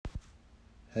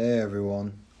Hey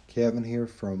everyone, Kevin here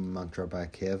from Mantra by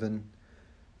Kevin.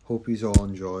 Hope you all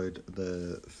enjoyed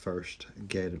the first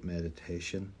guided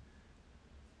meditation.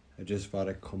 I just thought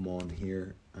I'd come on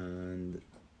here and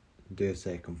do a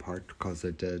second part because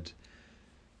I did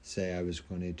say I was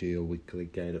going to do a weekly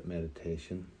guided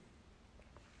meditation.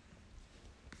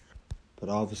 But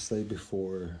obviously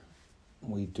before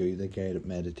we do the guided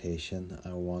meditation,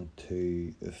 I want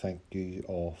to thank you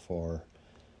all for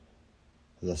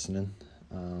listening.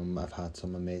 I've had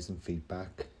some amazing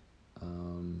feedback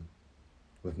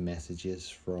with messages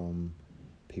from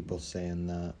people saying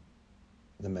that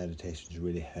the meditations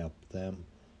really helped them,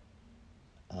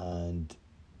 and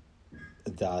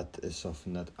that is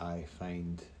something that I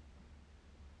find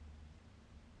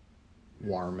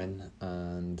warming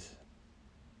and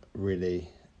really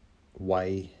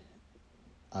why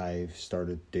I've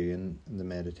started doing the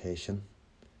meditation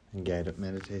and guided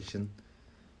meditation,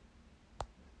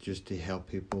 just to help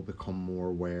people become more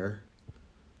aware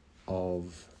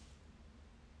of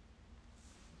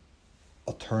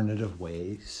alternative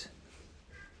ways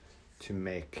to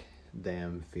make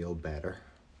them feel better,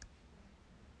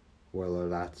 whether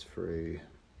that's through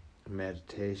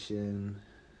meditation,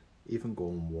 even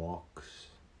going walks,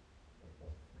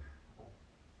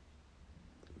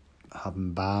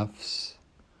 having baths,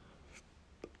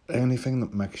 anything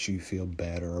that makes you feel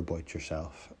better about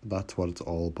yourself. That's what it's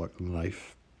all about in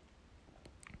life.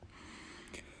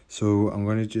 So I'm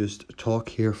going to just talk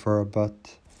here for a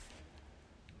bit,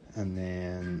 and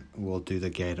then we'll do the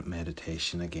guided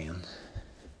meditation again.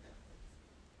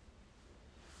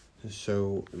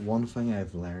 So one thing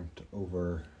I've learned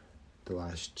over the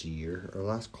last year, or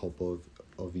last couple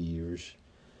of years,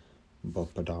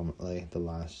 but predominantly the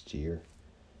last year,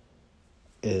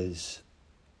 is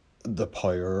the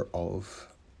power of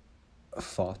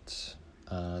thoughts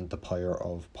and the power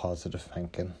of positive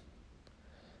thinking.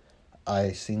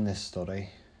 I seen this study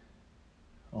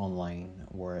online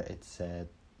where it said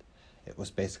it was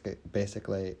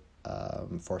basically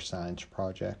for a science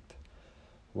project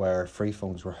where 3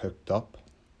 phones were hooked up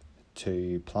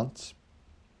to plants.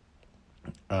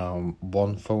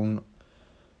 One phone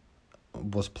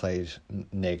was played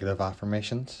negative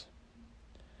affirmations,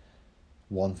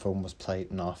 one phone was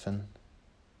played nothing,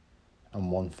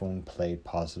 and one phone played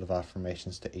positive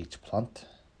affirmations to each plant.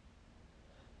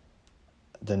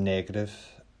 The negative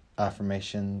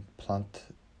affirmation plant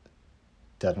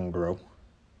didn't grow,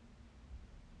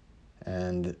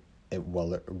 and it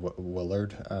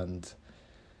withered and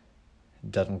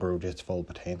didn't grow to its full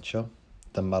potential.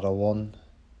 The middle one,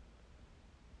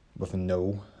 with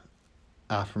no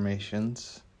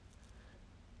affirmations,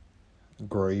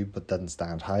 grew but didn't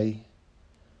stand high,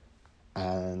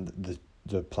 and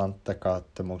the plant that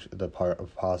got the power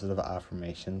of positive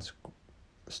affirmations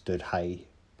stood high,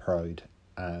 proud,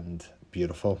 and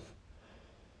beautiful.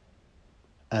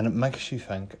 And it makes you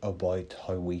think about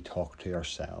how we talk to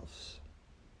ourselves,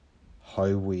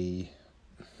 how we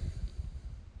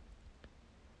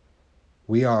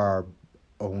are our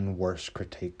own worst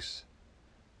critiques,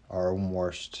 our own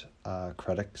worst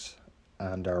critics,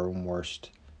 and our own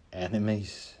worst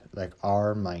enemies. Like,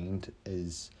 our mind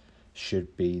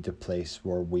should be the place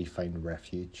where we find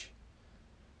refuge,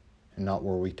 and not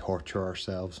where we torture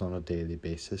ourselves on a daily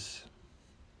basis.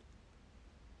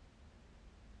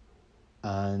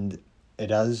 And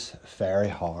it is very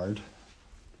hard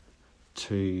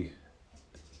to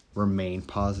remain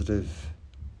positive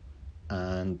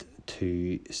and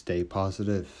to stay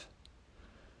positive,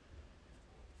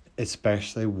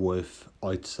 especially with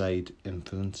outside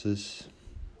influences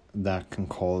that can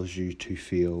cause you to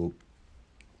feel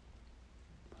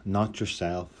not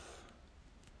yourself,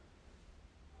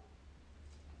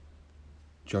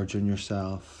 judging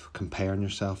yourself, comparing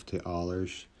yourself to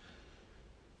others.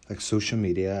 Like, social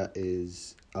media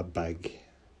is a big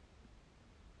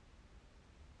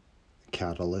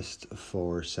catalyst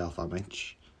for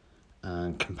self-image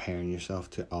and comparing yourself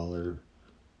to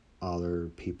other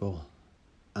people.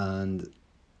 And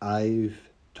I've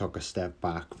took a step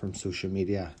back from social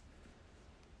media,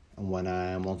 and when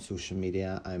I am on social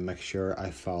media, I make sure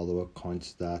I follow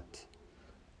accounts that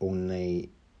only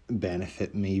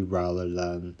benefit me rather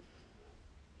than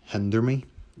hinder me.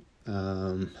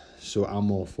 So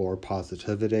I'm all for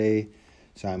positivity,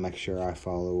 so I make sure I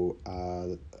follow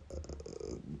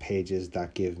pages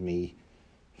that give me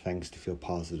things to feel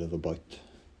positive about.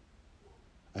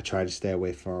 I try to stay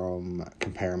away from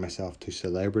comparing myself to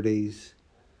celebrities.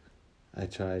 I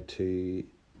try to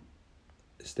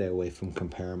stay away from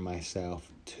comparing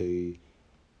myself to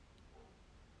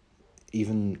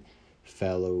even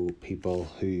fellow people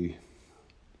who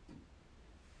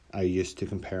I used to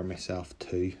compare myself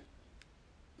to.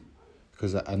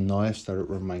 Because I now I've started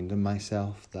reminding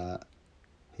myself that,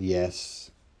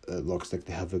 yes, it looks like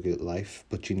they have a good life,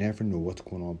 but you never know what's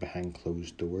going on behind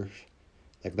closed doors.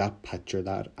 Like that picture,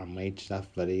 that image,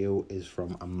 that video is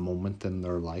from a moment in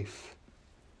their life,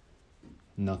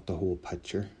 not the whole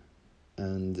picture.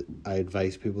 And I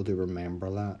advise people to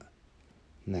remember that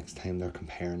next time they're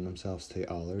comparing themselves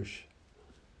to others.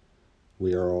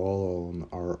 We are all on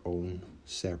our own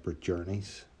separate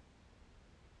journeys.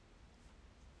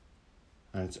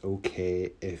 And it's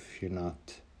okay if you're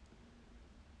not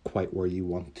quite where you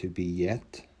want to be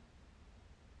yet,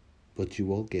 but you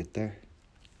will get there.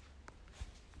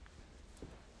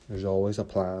 There's always a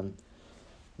plan.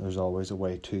 There's always a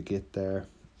way to get there.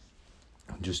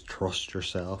 Just trust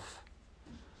yourself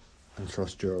and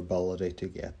trust your ability to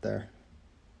get there.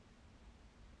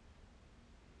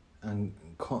 And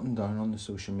cutting down on the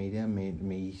social media made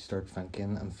me start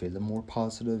thinking and feeling more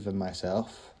positive in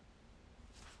myself.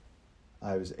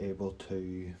 I was able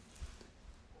to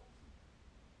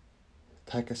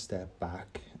take a step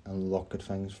back and look at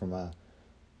things from a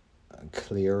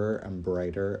clearer and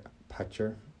brighter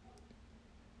picture.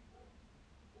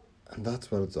 And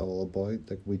that's what it's all about.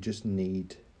 Like, we just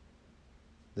need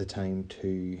the time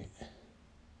to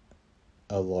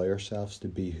allow ourselves to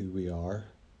be who we are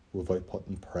without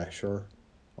putting pressure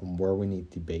on where we need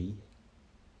to be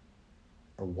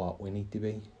or what we need to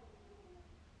be.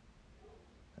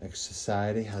 Like,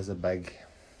 society has a big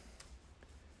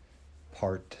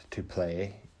part to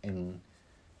play in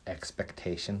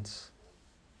expectations.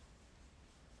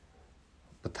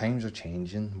 But times are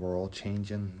changing, we're all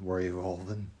changing, we're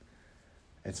evolving.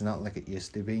 It's not like it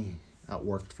used to be. That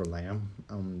worked for them,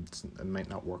 it might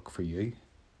not work for you.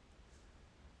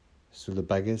 So the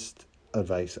biggest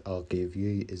advice I'll give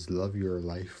you is live your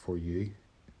life for you,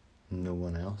 no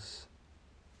one else.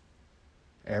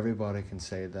 Everybody can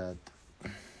say that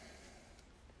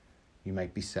you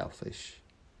might be selfish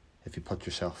if you put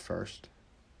yourself first.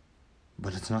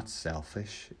 But it's not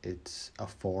selfish, it's a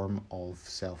form of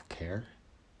self-care.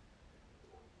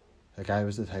 Like, I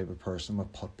was the type of person who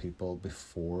would put people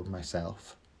before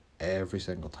myself every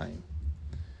single time.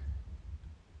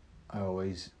 I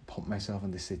always put myself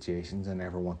into situations I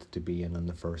never wanted to be in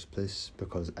the first place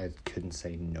because I couldn't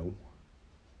say no.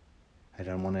 I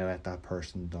didn't want to let that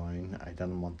person down. I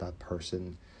didn't want that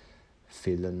person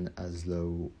feeling as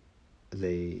though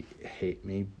they hate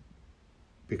me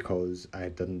because I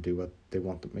didn't do what they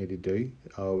wanted me to do.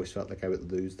 I always felt like I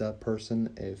would lose that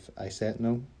person if I said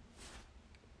no.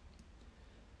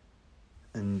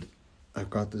 And I've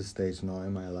got to the stage now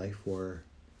in my life where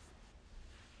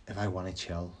if I want to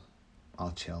chill,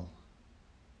 I'll chill.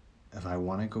 If I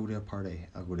want to go to a party,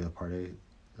 I'll go to a party.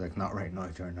 Like, not right now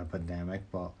during a pandemic,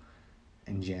 but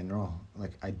in general,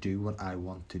 like, I do what I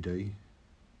want to do,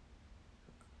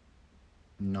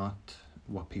 not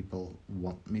what people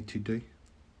want me to do.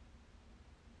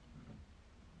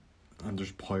 And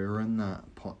there's power in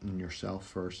that, putting yourself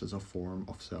first as a form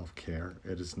of self-care.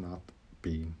 It is not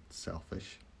being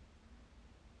selfish.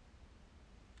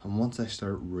 And once I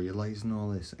started realising all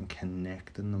this and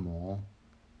connecting them all,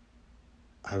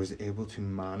 I was able to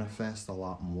manifest a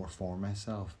lot more for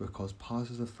myself, because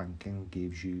positive thinking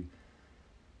gives you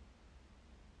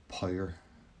power.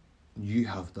 You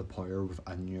have the power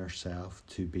within yourself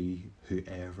to be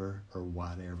whoever or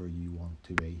whatever you want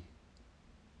to be.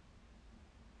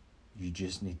 You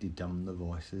just need to dim the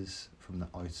voices from the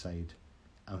outside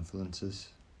influences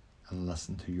and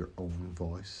listen to your own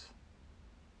voice.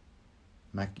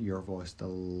 Make your voice the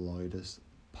loudest,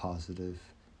 positive.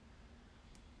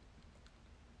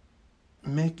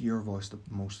 Make your voice the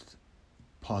most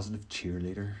positive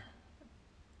cheerleader.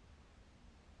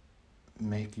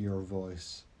 Make your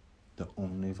voice the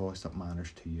only voice that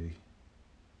matters to you.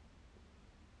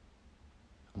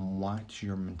 And watch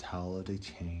your mentality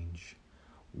change.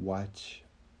 Watch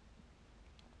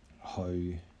how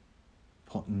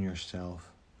putting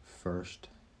yourself first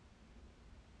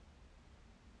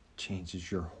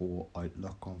changes your whole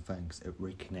outlook on things. It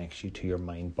reconnects you to your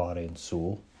mind, body and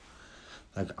soul.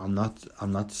 Like, I'm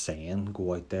not saying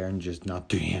go out there and just not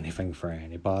do anything for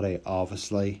anybody.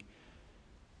 Obviously,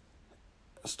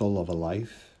 still live a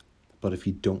life, but if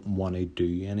you don't want to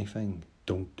do anything,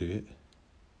 don't do it.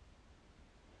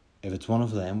 If it's one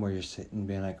of them where you're sitting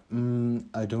being like,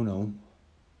 I don't know,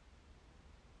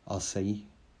 I'll see.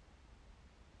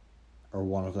 Or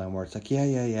one of them where it's like,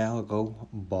 yeah, I'll go,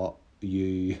 but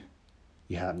you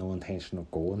had no intention of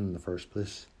going in the first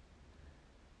place.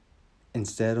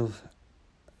 Instead of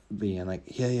being like,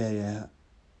 yeah,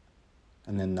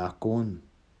 and then not going,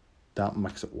 that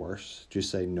makes it worse. Just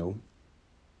say no.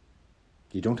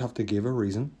 You don't have to give a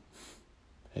reason.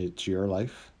 It's your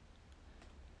life.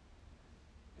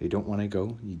 You don't want to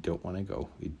go, you don't want to go.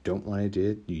 You don't want to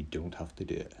do it, you don't have to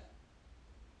do it.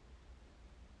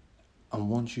 And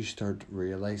once you start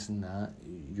realising that,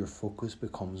 your focus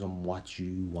becomes on what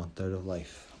you want out of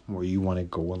life, where you want to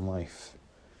go in life.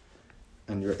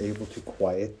 And you're able to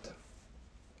quiet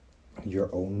your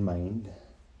own mind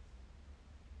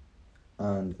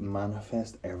and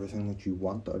manifest everything that you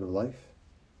want out of life.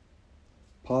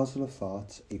 Positive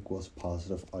thoughts equals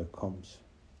positive outcomes.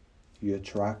 You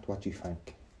attract what you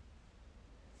think.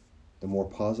 The more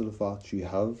positive thoughts you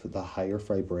have, the higher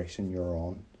vibration you're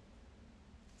on,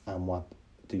 and what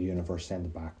the universe sends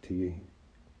back to you.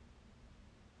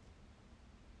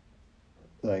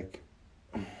 Like,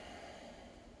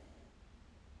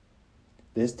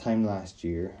 this time last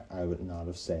year, I would not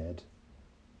have said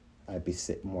I'd be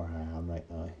sitting where I am right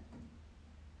now.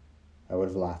 I would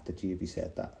have laughed at you if you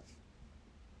said that.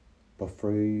 But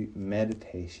through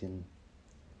meditation,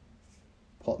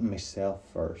 putting myself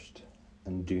first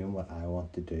and doing what I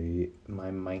want to do, my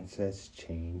mindset's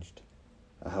changed.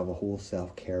 I have a whole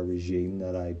self-care regime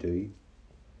that I do.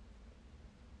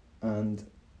 And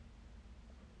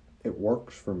it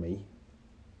works for me.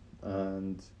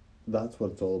 And that's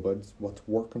what it's all about. It's what's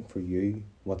working for you,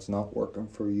 what's not working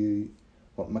for you,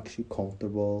 what makes you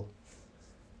comfortable.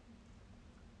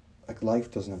 Like,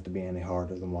 life doesn't have to be any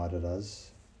harder than what it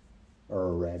is, or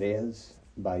already is,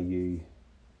 by you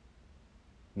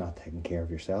not taking care of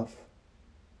yourself.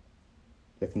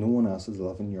 Like, no one else is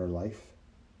living your life,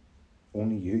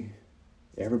 only you.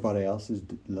 Everybody else is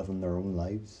living their own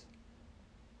lives.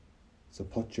 So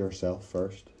put yourself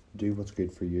first, do what's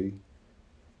good for you.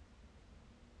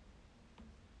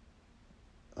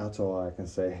 That's all I can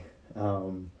say.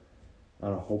 And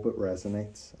I hope it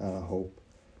resonates, and I hope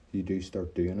you do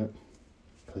start doing it.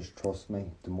 Because trust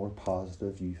me, the more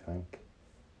positive you think,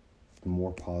 the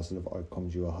more positive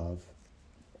outcomes you will have.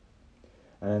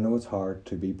 And I know it's hard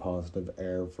to be positive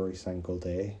every single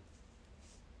day.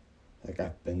 Like,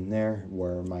 I've been there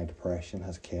where my depression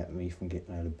has kept me from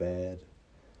getting out of bed,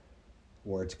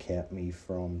 where it's kept me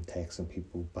from texting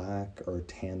people back or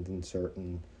attending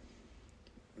certain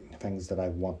things that I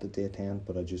wanted to attend,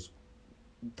 but I just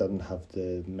didn't have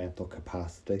the mental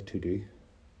capacity to do.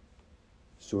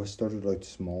 So I started out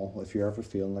small. If you're ever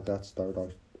feeling like that, start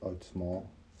out small.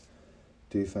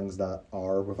 Do things that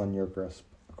are within your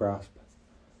grasp.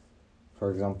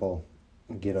 For example,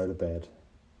 get out of bed.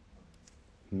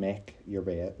 Make your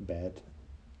bed.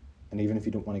 And even if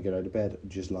you don't want to get out of bed,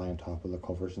 just lie on top of the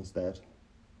covers instead.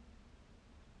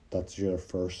 That's your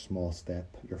first small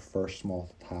step, your first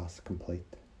small task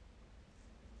complete.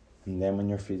 And then when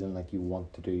you're feeling like you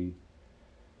want to do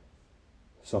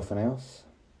something else,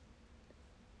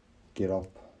 get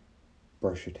up,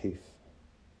 brush your teeth.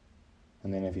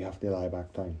 And then if you have to lie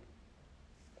back down.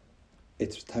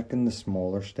 It's taking the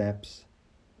smaller steps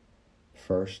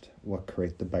first what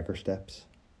create the bigger steps.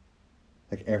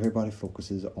 Like, everybody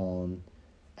focuses on,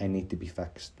 I need to be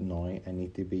fixed now, I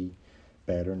need to be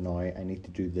better now, I need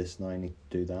to do this now, I need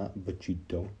to do that, but you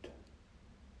don't.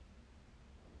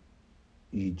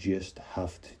 You just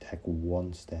have to take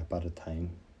one step at a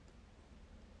time,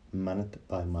 minute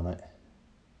by minute,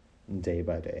 day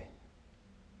by day,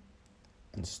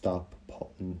 and stop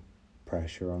putting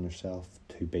pressure on yourself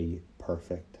to be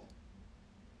perfect.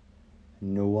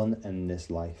 No one in this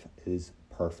life is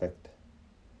perfect.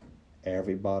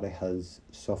 Everybody has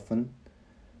something,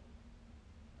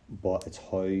 but it's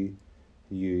how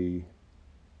you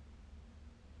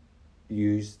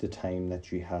use the time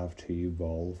that you have to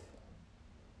evolve,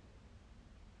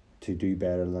 to do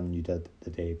better than you did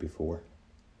the day before.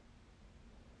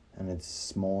 And it's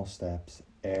small steps.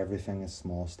 Everything is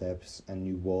small steps, and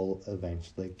you will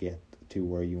eventually get to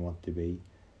where you want to be.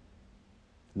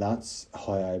 That's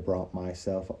how I brought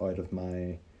myself out of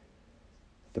my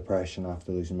depression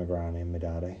after losing my granny and my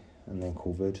daddy, and then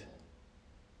COVID.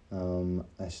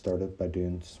 I started by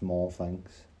doing small things.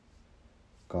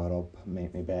 Got up,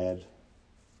 made my bed,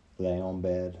 lay on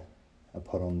bed, I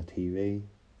put on the TV,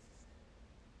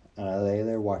 and I lay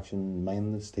there watching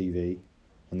mindless TV,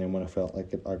 and then when I felt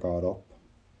like it, I got up,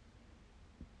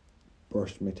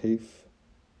 brushed my teeth,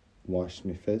 washed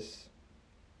my face,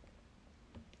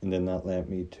 and then that led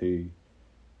me to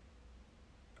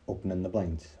opening the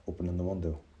blinds, opening the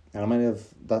window. And might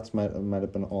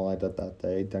have been all I did that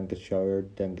day. Didn't get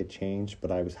showered, didn't get changed, but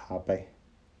I was happy.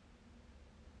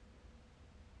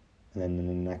 And then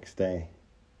the next day,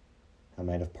 I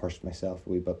might have pushed myself a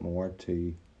wee bit more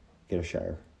to get a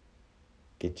shower,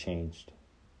 get changed,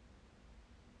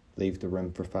 leave the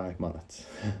room for 5 minutes.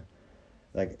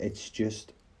 Like, it's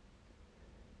just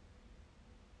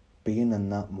being in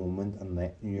that moment and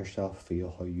letting yourself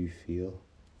feel how you feel,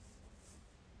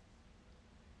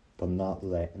 but not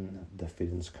letting the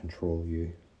feelings control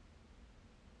you.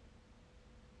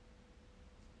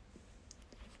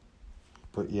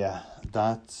 But yeah,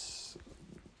 that's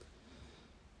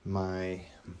my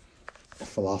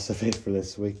philosophy for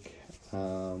this week.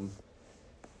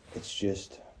 It's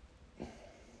just,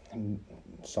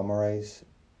 summarize,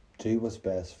 do what's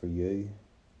best for you,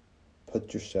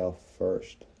 put yourself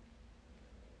first,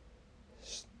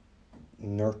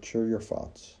 nurture your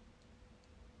thoughts.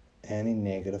 Any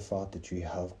negative thought that you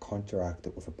have, counteract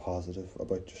it with a positive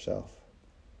about yourself.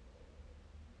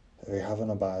 If you're having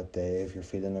a bad day, if you're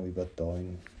feeling a wee bit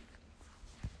down,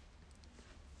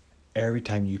 every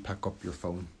time you pick up your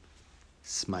phone,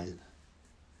 smile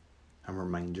and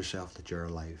remind yourself that you're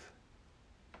alive.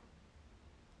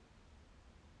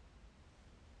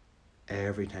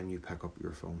 Every time you pick up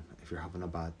your phone, if you're having a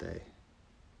bad day,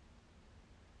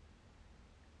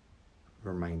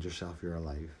 remind yourself you're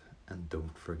alive and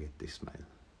don't forget to smile.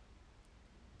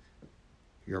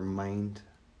 Your mind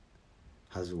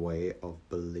has a way of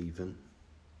believing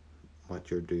what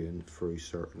you're doing through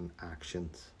certain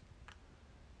actions.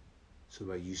 So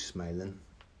by you smiling,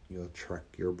 you'll trick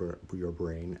your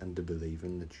brain into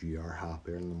believing that you are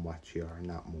happier than what you are in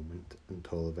that moment,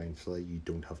 until eventually you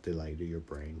don't have to lie to your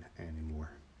brain anymore.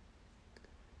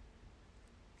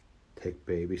 Take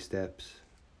baby steps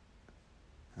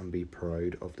and be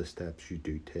proud of the steps you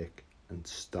do take, and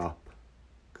stop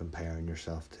comparing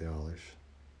yourself to others.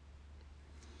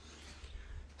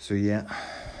 So yeah,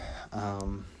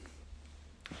 time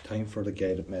for the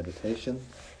guided meditation.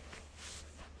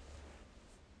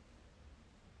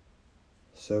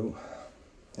 So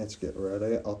let's get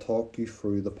ready. I'll talk you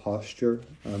through the posture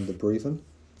and the breathing,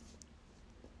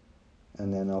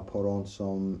 and then I'll put on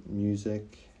some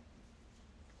music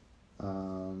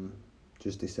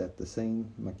just to set the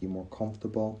scene, make you more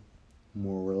comfortable,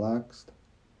 more relaxed,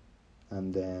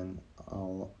 and then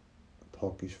I'll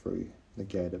talk you through the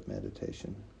guided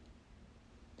meditation.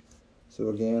 So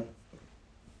again,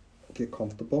 get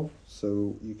comfortable.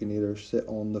 So you can either sit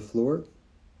on the floor,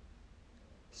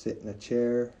 sit in a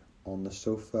chair, on the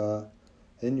sofa,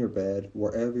 in your bed,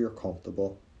 wherever you're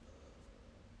comfortable,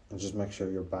 and just make sure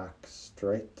your back's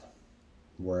straight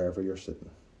wherever you're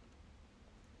sitting.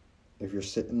 If you're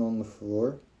sitting on the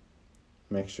floor,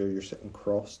 make sure you're sitting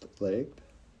crossed-legged,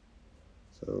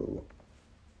 and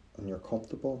you're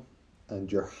comfortable,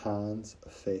 and your hands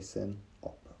facing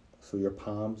up. So your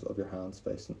palms of your hands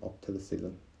facing up to the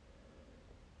ceiling.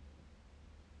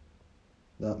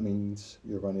 That means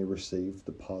you're going to receive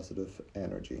the positive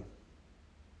energy.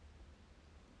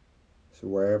 So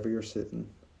wherever you're sitting,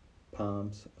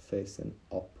 palms facing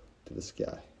up to the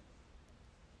sky.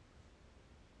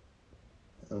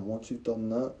 And once you've done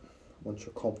that, once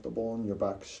you're comfortable and your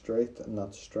back straight and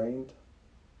not strained,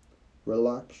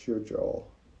 relax your jaw.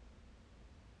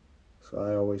 So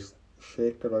I always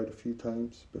shake it out a few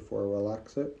times before I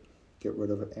relax it. Get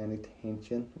rid of any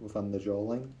tension within the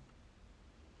jawline.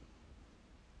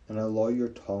 And allow your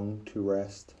tongue to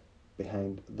rest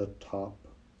behind the top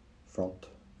front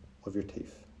of your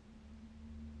teeth.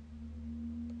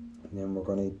 And then we're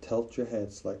going to tilt your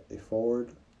head slightly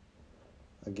forward.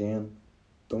 Again,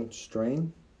 don't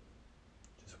strain,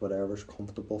 just whatever's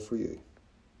comfortable for you.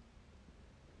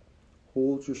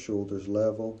 Hold your shoulders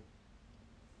level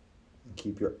and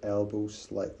keep your elbows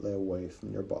slightly away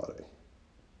from your body.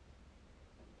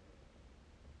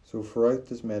 So throughout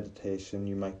this meditation,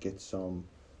 you might get some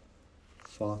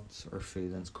thoughts or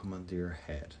feelings come into your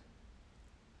head.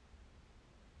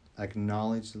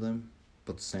 Acknowledge them,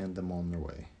 but send them on their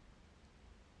way.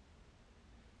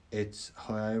 It's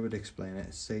how I would explain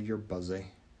it. Say you're busy,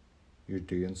 you're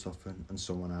doing something, and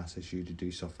someone asks you to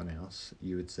do something else.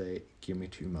 You would say, give me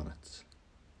 2 minutes.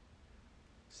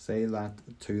 Say that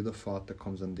to the thought that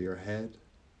comes into your head,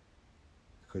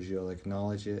 because you'll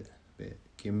acknowledge it, but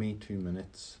give me 2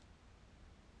 minutes,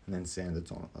 and then send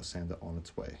it on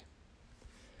its way.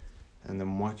 And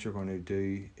then what you're going to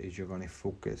do is you're going to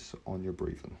focus on your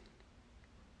breathing.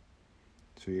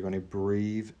 So you're going to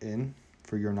breathe in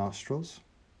through your nostrils,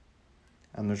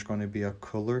 and there's going to be a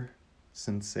cooler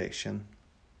sensation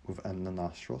within the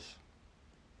nostrils.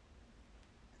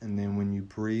 And then when you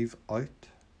breathe out,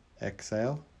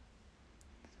 exhale,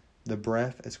 the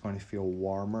breath is going to feel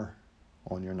warmer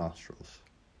on your nostrils.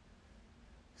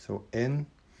 So in,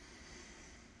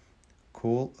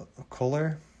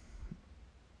 cooler,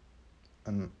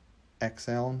 and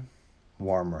exhaling,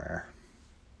 warmer air.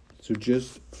 So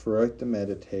just throughout the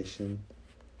meditation,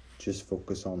 just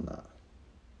focus on that.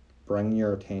 Bring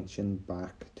your attention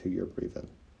back to your breathing.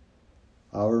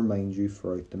 I'll remind you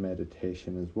throughout the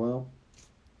meditation as well.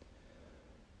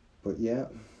 But yeah,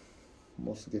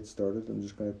 once I get started, I'm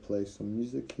just going to play some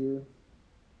music here.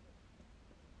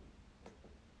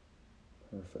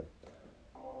 Perfect.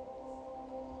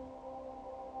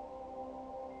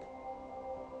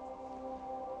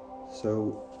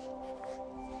 So,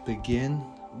 begin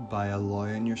by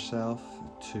allowing yourself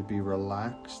to be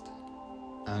relaxed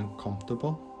and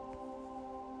comfortable.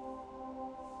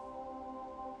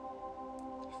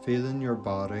 Feeling your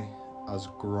body as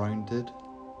grounded,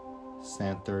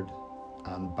 centered,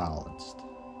 and balanced.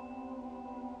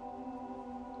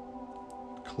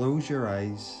 Close your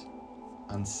eyes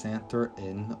and center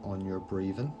in on your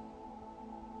breathing.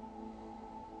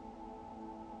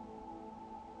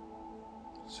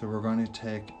 So we're going to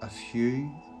take a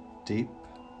few deep,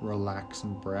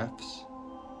 relaxing breaths.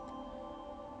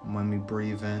 When we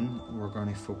breathe in, we're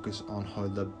going to focus on how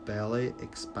the belly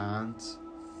expands,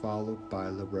 followed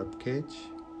by the rib cage.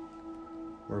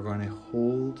 We're going to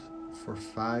hold for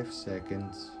 5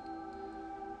 seconds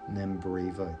and then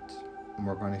breathe out. And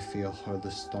we're going to feel how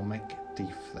the stomach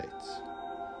deflates.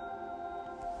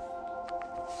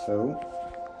 So,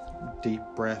 deep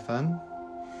breath in.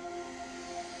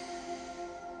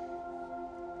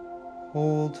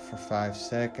 Hold for 5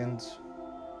 seconds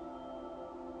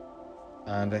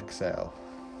and exhale.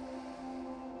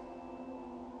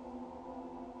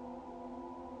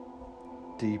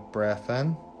 Deep breath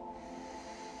in.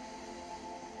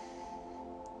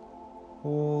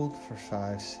 Hold for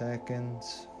 5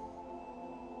 seconds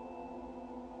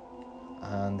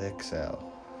and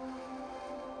exhale.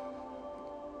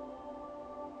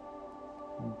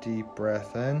 Deep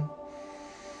breath in.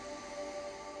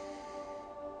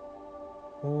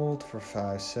 Hold for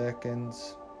 5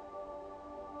 seconds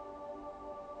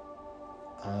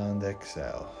and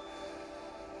exhale.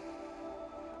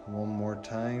 One more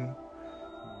time.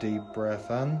 Deep breath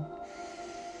in.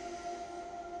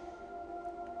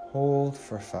 Hold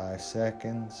for 5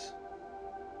 seconds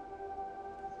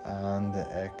and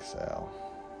exhale.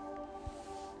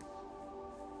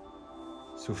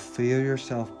 So feel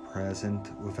yourself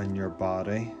present within your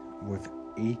body with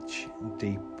each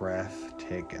deep breath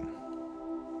taken.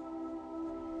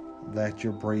 Let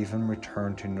your breathing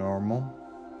return to normal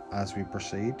as we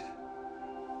proceed.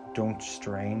 Don't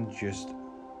strain, just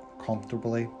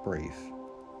comfortably breathe.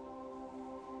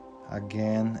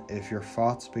 Again, if your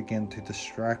thoughts begin to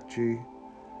distract you,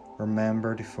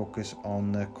 remember to focus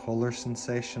on the colour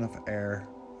sensation of air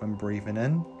when breathing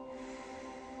in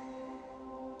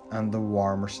and the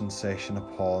warmer sensation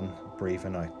upon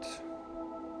breathing out.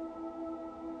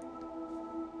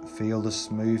 Feel the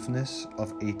smoothness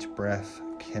of each breath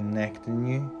connecting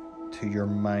you to your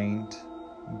mind,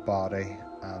 body,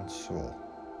 and soul.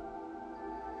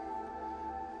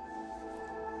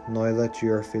 Now that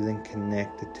you are feeling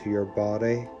connected to your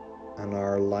body and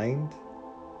are aligned,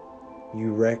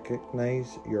 you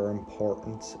recognize your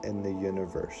importance in the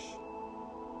universe.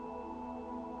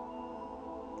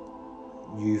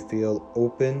 You feel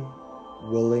open,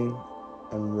 willing,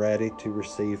 and ready to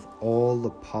receive all the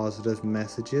positive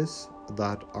messages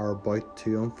that are about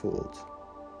to unfold.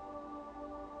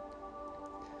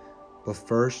 But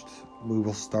first, we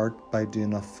will start by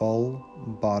doing a full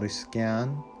body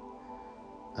scan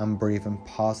and breathing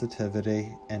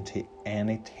positivity into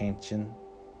any tension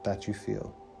that you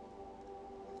feel.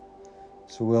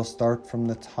 So we'll start from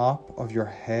the top of your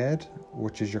head,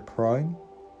 which is your crown,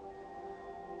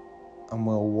 and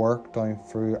we'll work down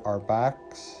through our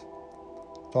backs,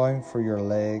 down through your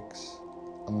legs,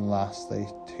 and lastly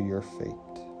to your feet.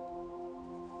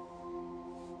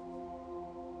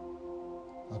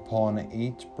 Upon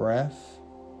each breath,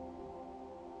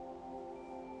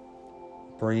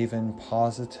 breathe in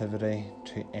positivity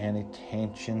to any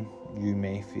tension you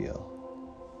may feel.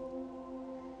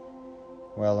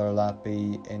 Whether that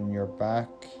be in your back,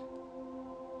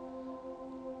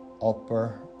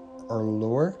 upper or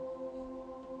lower,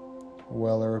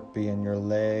 whether it be in your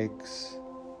legs,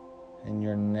 in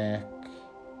your neck,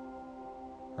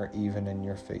 or even in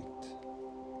your feet.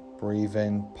 Breathe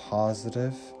in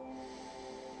positive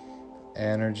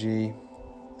energy,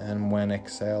 and when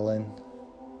exhaling,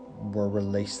 we're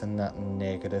releasing that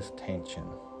negative tension.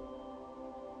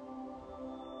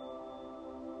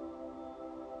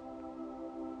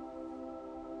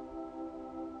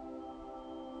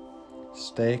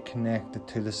 Stay connected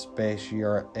to the space you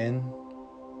are in,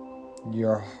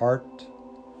 your heart,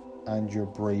 and your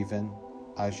breathing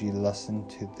as you listen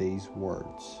to these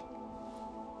words.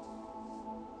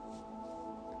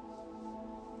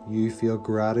 You feel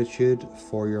gratitude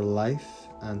for your life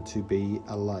and to be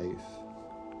alive.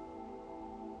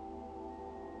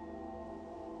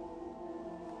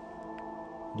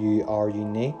 You are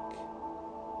unique.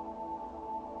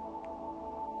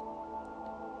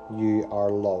 You are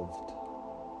loved.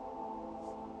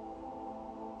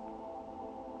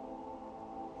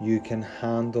 You can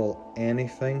handle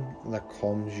anything that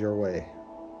comes your way.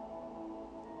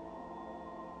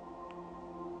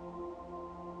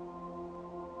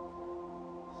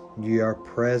 You are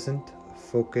present,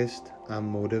 focused, and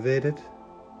motivated.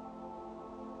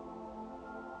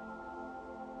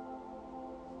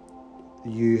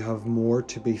 You have more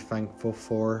to be thankful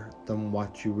for than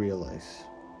what you realize.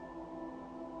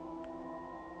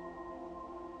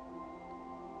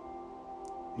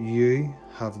 You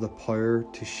have the power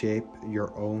to shape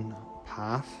your own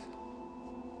path.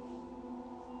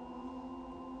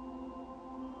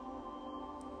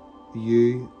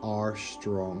 You are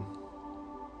strong.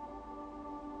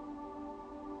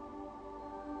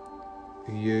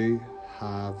 You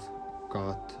have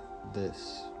got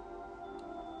this.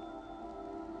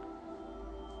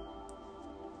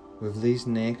 With these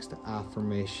next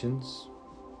affirmations,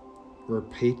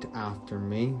 repeat after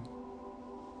me.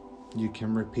 You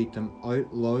can repeat them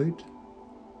out loud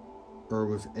or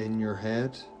within your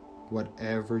head,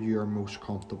 whatever you are most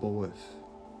comfortable with.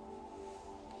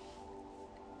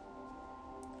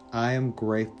 I am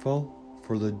grateful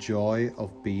for the joy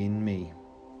of being me.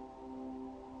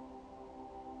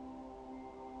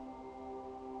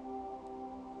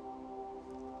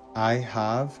 I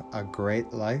have a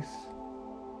great life.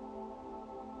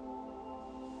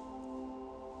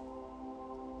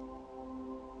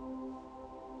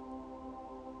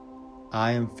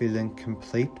 I am feeling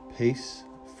complete peace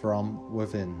from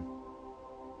within.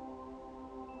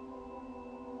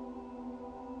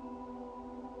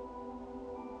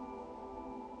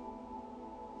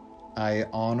 I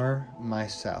honor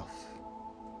myself.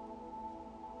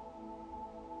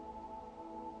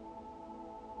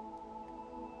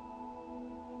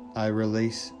 I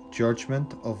release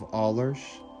judgment of others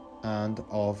and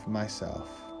of myself.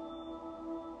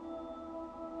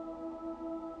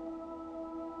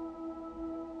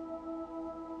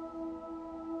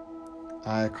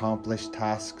 I accomplish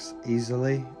tasks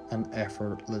easily and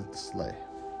effortlessly.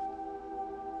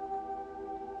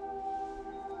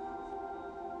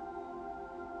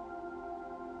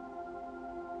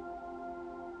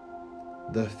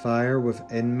 The fire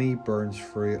within me burns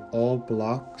through all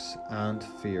blocks and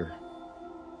fear.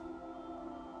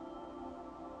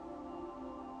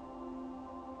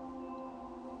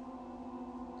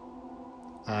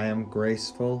 I am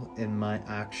graceful in my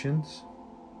actions.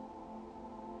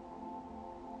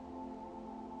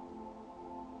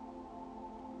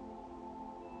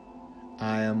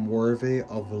 I am worthy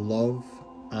of love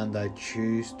and I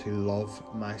choose to love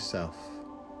myself.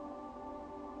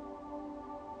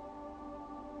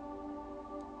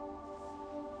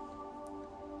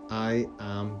 I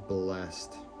am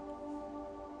blessed.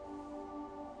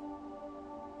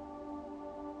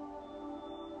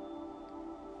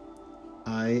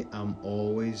 I am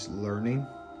always learning.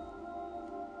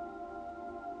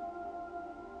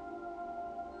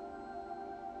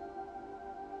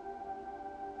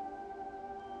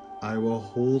 I will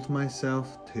hold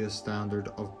myself to a standard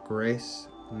of grace,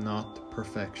 not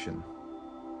perfection.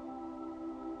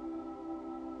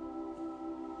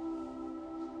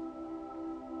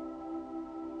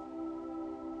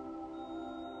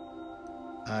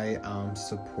 I am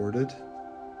supported.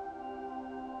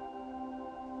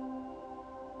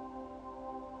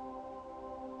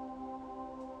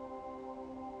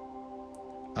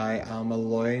 I am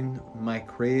allowing my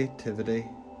creativity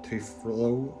to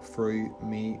flow through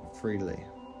me freely.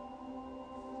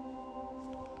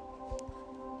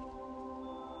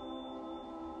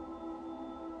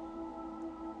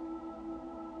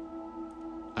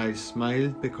 I smile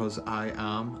because I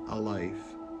am alive.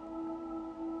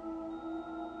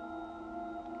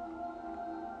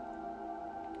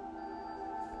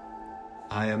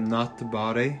 I am not the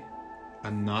body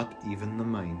and not even the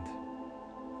mind.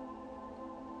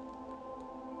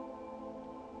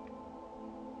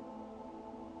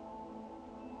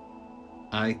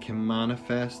 I can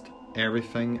manifest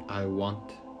everything I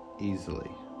want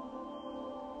easily.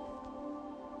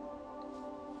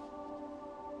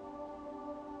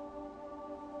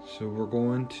 So we're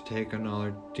going to take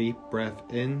another deep breath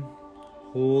in,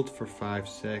 hold for 5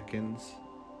 seconds,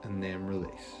 and then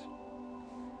release.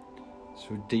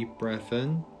 So deep breath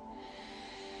in,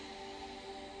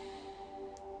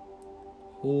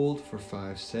 hold for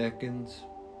 5 seconds,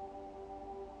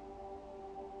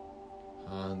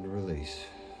 and release.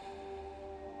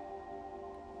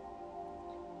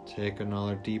 Take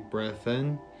another deep breath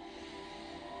in,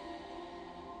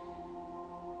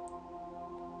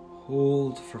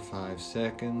 Hold for 5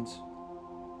 seconds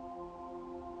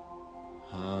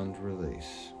and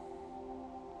release.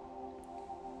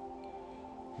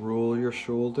 Roll your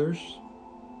shoulders.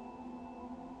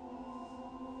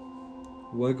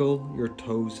 Wiggle your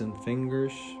toes and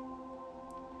fingers.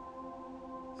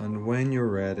 And when you're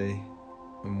ready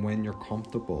and when you're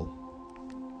comfortable,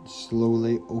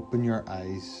 slowly open your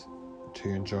eyes to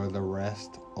enjoy the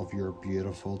rest of your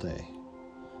beautiful day.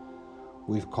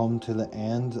 We've come to the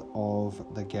end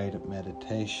of the guided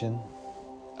meditation.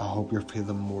 I hope you're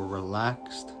feeling more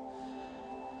relaxed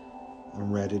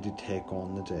and ready to take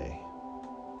on the day.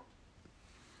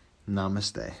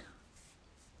 Namaste.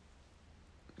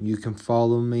 You can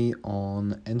follow me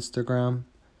on Instagram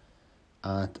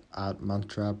at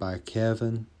Mantra by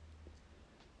Kevin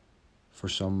for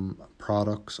some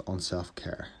products on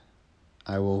self-care.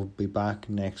 I will be back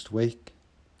next week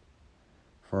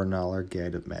for another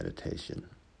guided meditation.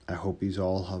 I hope you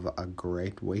all have a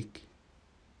great week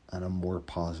and a more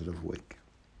positive week.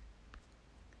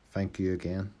 Thank you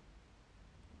again.